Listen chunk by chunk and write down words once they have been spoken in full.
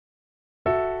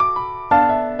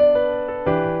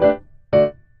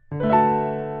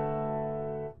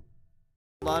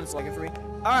on, it's lagging for me.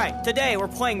 Alright, today we're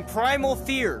playing Primal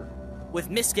Fear with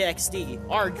MyskitXD,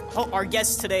 our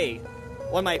guest today.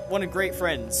 One of great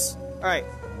friends. Alright.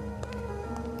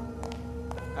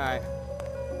 Alright.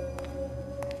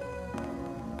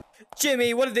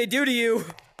 Jimmy, what did they do to you?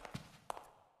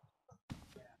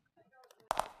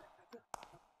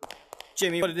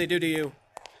 Jimmy, what did they do to you?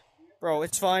 Bro,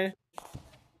 it's fine.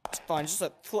 It's fine. It's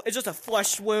just a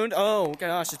flesh wound. Oh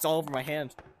gosh, it's all over my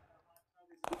hand.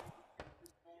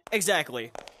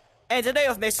 Exactly. And today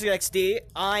with MyskitXD,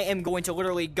 I am going to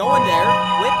literally go in there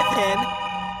with him.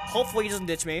 Hopefully he doesn't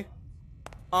ditch me.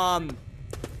 And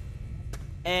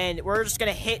we're just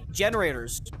gonna hit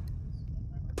generators.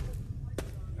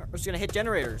 We're just gonna hit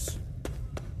generators.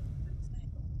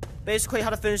 Basically, how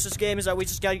to finish this game is that we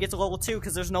just gotta get to level 2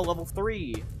 because there's no level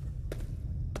 3.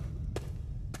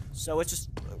 So it's just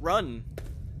run.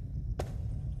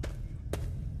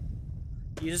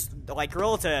 You just like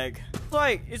gorilla tag.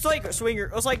 It's like swinging.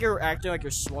 It's like you're acting like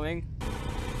you're swimming.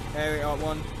 There we go,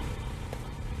 one.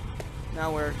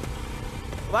 Now we're.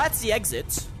 Well, that's the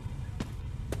exit.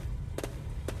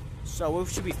 So we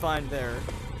should be fine there.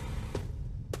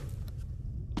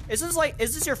 Is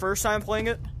this your first time playing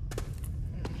it?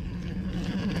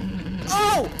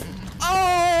 Oh!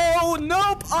 Oh,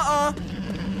 nope!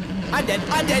 I'm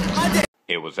dead.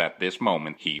 It was at this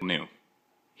moment he knew.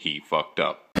 He fucked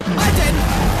up. I'm dead!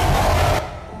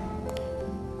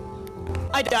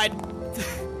 I died.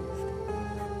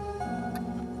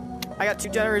 I got 2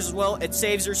 generators as well. It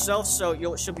saves yourself, so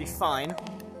you should be fine.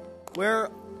 Where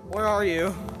are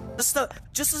you?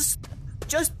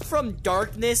 Just from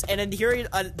darkness and then hearing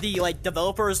the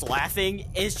developers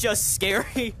laughing is just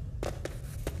scary.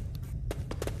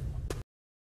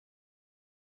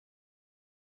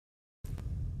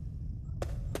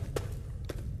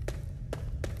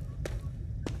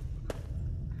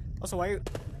 Also, why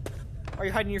are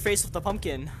you hiding your face with the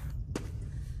pumpkin?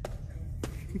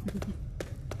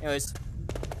 Anyways,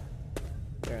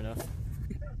 fair enough.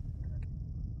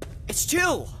 It's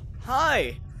Jill.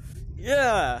 Hi.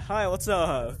 Yeah. Hi. What's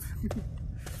up?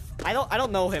 I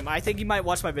don't know him. I think he might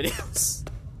watch my videos.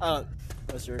 Not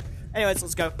sure. Anyways,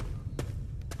 let's go.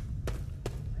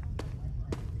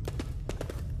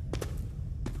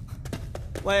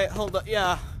 Wait. Hold up.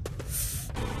 Yeah.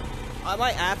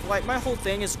 My whole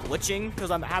thing is glitching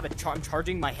because I'm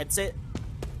charging my headset.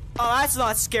 Oh, that's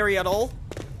not scary at all.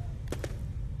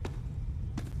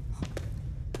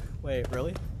 Wait,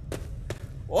 really?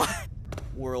 What?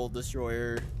 World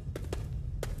Destroyer.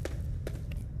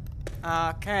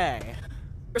 Okay.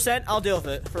 %, I'll deal with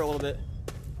it for a little bit.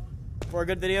 For a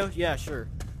good video? Yeah, sure.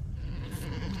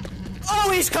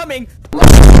 Oh, he's coming!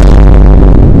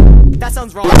 That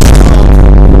sounds wrong.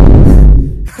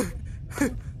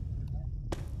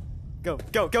 Go,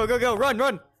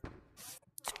 run!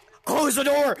 Close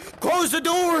the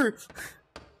door!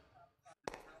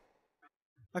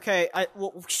 Okay, we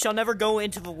shall never go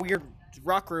into the weird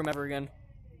rock room ever again.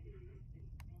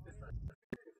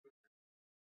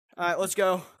 Alright, let's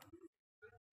go.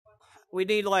 We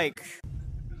need, I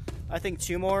think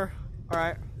 2 more.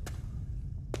 Alright.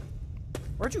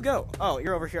 Where'd you go? Oh,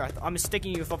 you're over here. I'm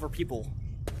mistaking you with other people.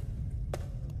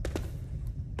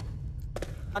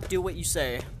 I'll do what you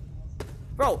say.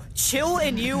 Bro, chill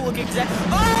and you look exactly.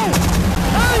 Oh!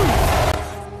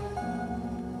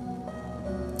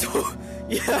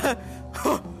 Yeah.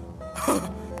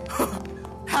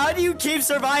 How do you keep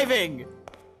surviving?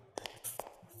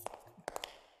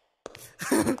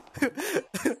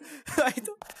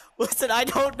 Listen, I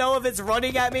don't know if it's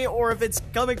running at me or if it's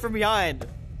coming from behind.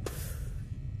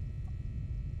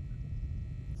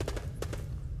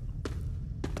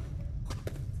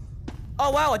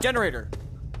 Oh wow, a generator.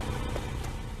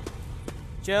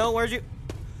 Jill, where'd you?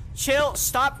 Chill,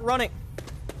 stop running.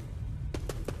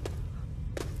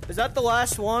 Is that the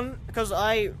last one? Because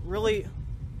I really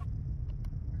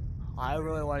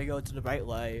want to go to the bright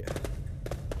light.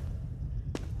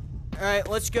 Alright,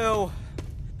 let's go.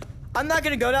 I'm not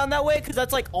gonna go down that way because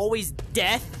that's always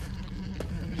death.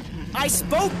 I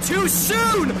spoke too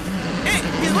soon!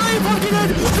 He's really fucking in!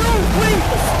 No, wait!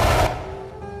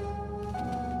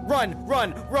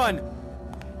 Run!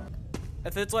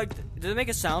 If it's did it make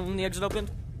a sound when the exit opened?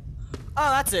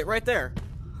 Oh, that's it, right there.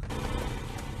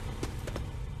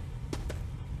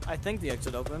 I think the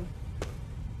exit opened.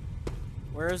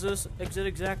 Where is this exit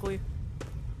exactly?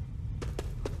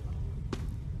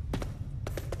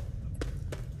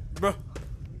 Bruh.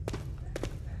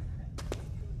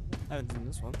 I haven't seen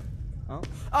this one. Oh.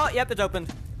 Oh, yep, it's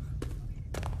opened.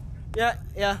 Yeah.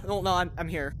 Well, no, I'm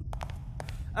here.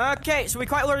 Okay, so we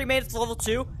quite literally made it to level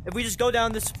 2. If we just go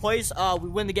down this place, we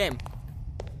win the game.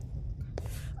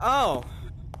 Oh.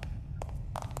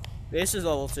 This is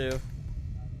level 2.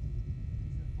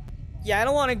 Yeah, I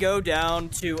don't want to go down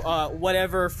to,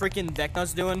 whatever freaking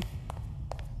Vecna's doing.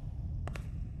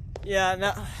 Yeah,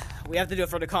 no. We have to do it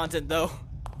for the content, though.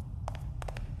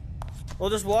 We'll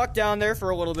just walk down there for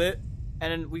a little bit,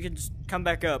 and then we can just come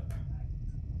back up.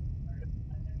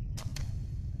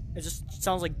 It just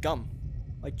sounds like gum.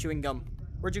 Like chewing gum.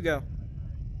 Where'd you go?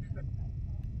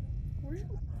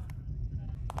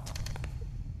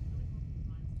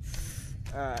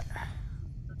 Alright.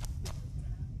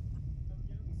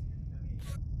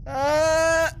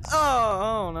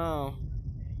 Oh no.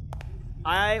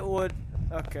 I would,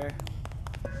 okay.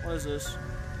 What is this?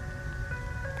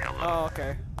 Oh,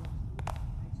 okay.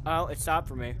 Oh, it stopped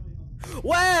for me.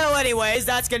 Well, anyways,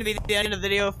 that's gonna be the end of the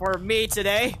video for me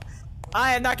today.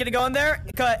 I am not gonna go in there,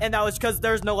 and that was because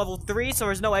there's no level 3, so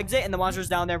there's no exit, and the monster's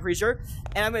down there, I'm pretty sure.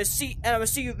 And I'm gonna see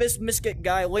you, this Misket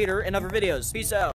guy later in other videos. Peace out.